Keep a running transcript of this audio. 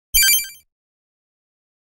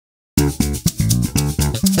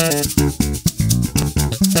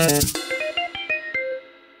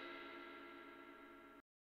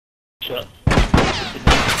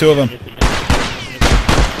Two of them.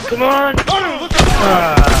 Come on!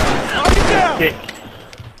 Shit.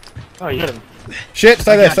 Oh, you got him. Shit,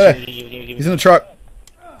 stay there, stay there. He's in the truck.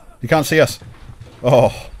 You can't see us.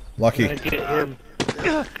 Oh, lucky. Get him.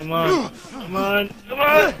 Come on. Come on. Come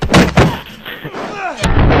on!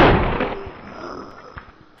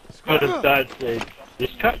 What if that's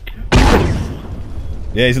this truck?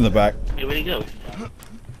 Yeah, he's in the back. Hey, where'd he go?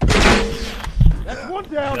 That's one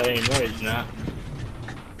down. That ain't where he's not.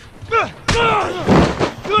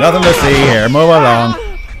 Nothing to see here. Move along.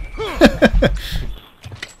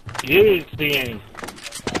 You seeing?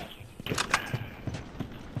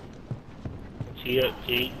 Cheek up,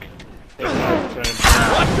 cheek.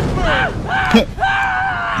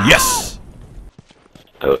 Yes.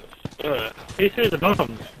 He threw the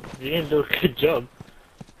bomb. He didn't do a good job.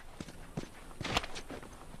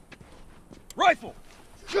 Rifle.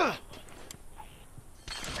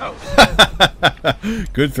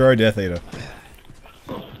 Good throw, Death Eater.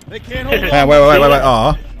 They can't hold on. Wait.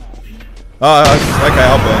 Oh. Oh, okay,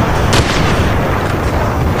 I'll burn.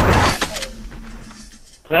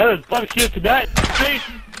 That was barbecue tonight.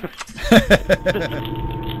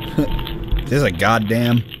 There's a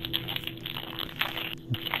goddamn.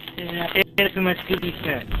 Yeah, here's my Scooby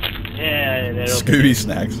snack. Yeah, that'll Scooby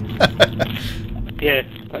snacks. Yeah.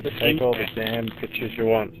 Take all the damn pictures you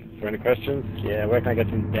want. For any questions? Yeah, where can I get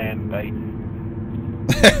some damn bait?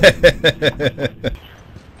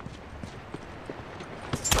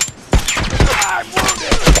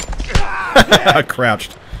 I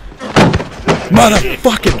crouched.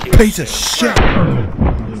 Motherfucking piece of shit!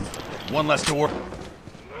 One less to work.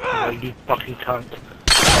 Oh, you fucking cunt.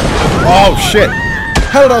 Oh shit!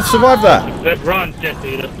 How did I survive that? Let's run, Death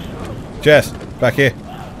Eater. Jess, back here.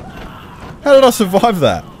 How did I survive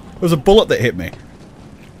that? It was a bullet that hit me.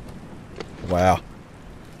 Wow.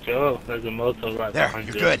 Joe, there's a motor right There, behind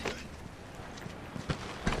you're you. good.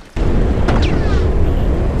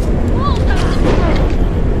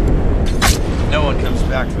 No one comes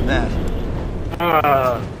back from that.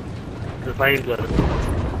 The plane's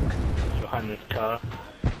behind this car.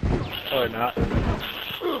 Or not.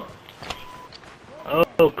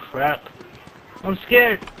 Oh crap. I'm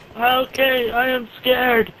scared. Okay, I am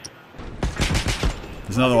scared.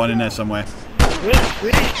 There's another one in there somewhere.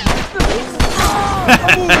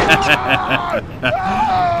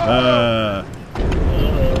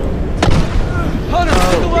 Hunter,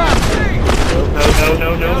 to the left!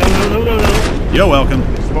 No. You're welcome.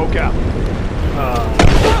 Smoke out.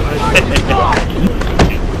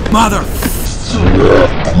 Mother.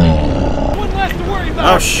 One less to worry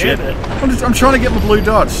about. Oh shit. I'm trying to get my blue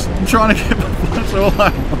dots. I'm trying to get my. That's all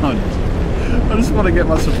I want. I just want to get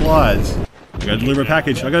my supplies. I gotta deliver a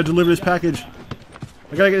package. I gotta deliver this package.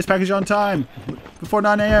 I gotta get this package on time. Before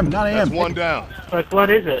 9 AM. 9 AM. That's one down. Like, what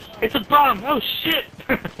is it? It's a bomb! Oh shit!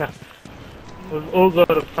 We've all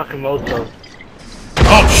got a fucking Molotov.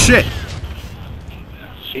 Oh shit!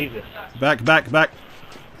 Jesus. Back.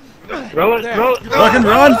 Throw it! Fucking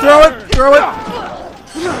run! Throw it!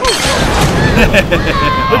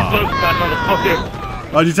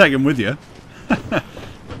 Why'd you take him with you?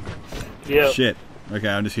 Yeah. Shit. Okay,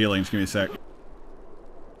 I'm just healing. Just give me a sec.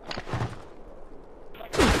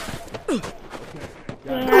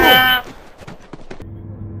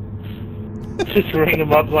 Just ring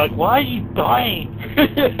him up like, why are you dying?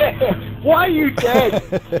 Why are you dead?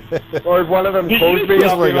 Or if one of them calls me, Just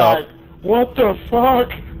I'll be ring up. like, What the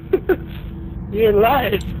fuck? You're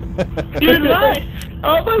alive. You're alive.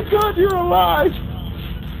 Oh my god, you're alive.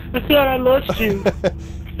 I thought I lost you.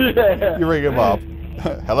 yeah. You ring him up.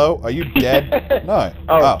 Hello? Are you dead? No.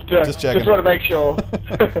 Oh, just checking. Just want to make sure.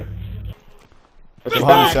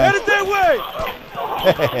 Behind you, Shane. Headed that way!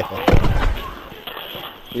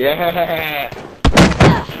 Yeah.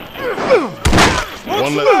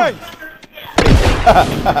 One less.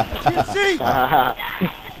 See?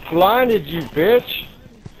 Blinded you, bitch.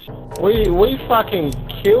 We fucking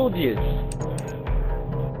killed you.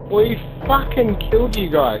 We fucking killed you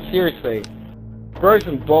guys, seriously. Grow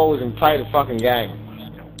some balls and play the fucking game.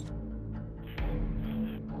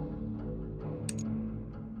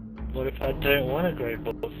 What if I don't want to grow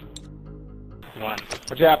balls? One.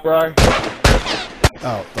 Watch out, bro.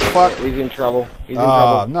 Oh, the fuck? He's in trouble. He's in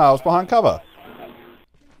Ah, trouble. no, I was behind cover.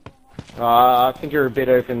 I think you're a bit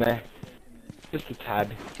open there. Just a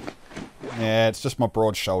tad. Yeah, it's just my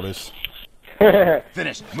broad shoulders.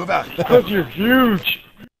 Finished. Move out. Because you're huge.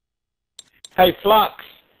 Hey, Flux.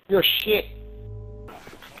 You're shit.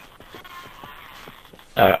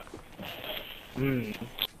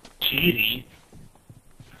 Cheaty.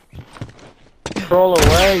 Crawl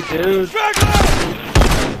away, dude.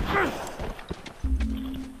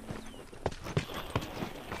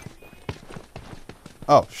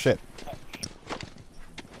 Oh, shit.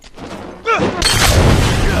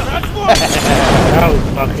 That was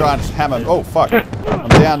fucking Trying to hammer. Oh, fuck. I'm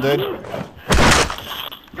down, dude.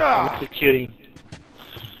 executing.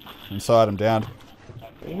 Inside, I'm down.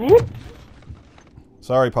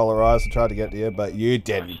 Sorry, Polarized. I tried to get to you, but you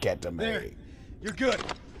didn't get to me. You're good.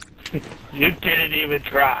 You didn't even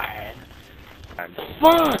try.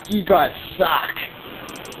 Fuck, you guys suck.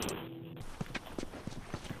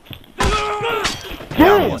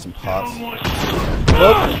 Yeah, I want some parts.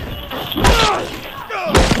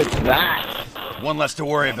 What's that? One less to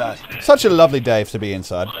worry about. Such a lovely day to be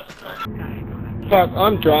inside. Fuck,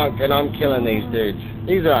 I'm drunk and I'm killing these dudes.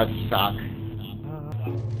 These guys suck.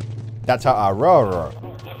 That's how I roar.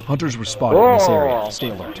 Hunters were spotted in this area. Stay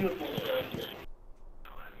alert.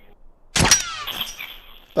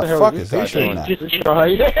 The fuck is he shooting at? Oh,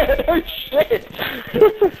 yeah, no shit.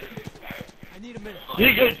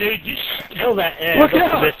 You go, dude. Just kill that ass. Look What's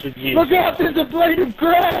the out! best with you? Look out, there's a blade of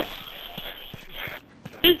grass!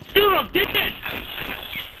 Dude, I'm dead.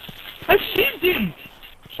 I shit him.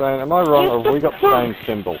 Shane, am I wrong or have we got the same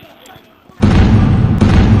symbol?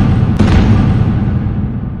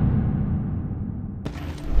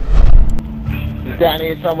 He's down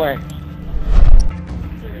here somewhere.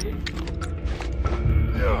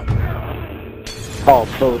 Oh,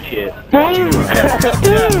 bullshit.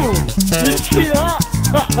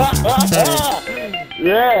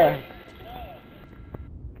 Yeah!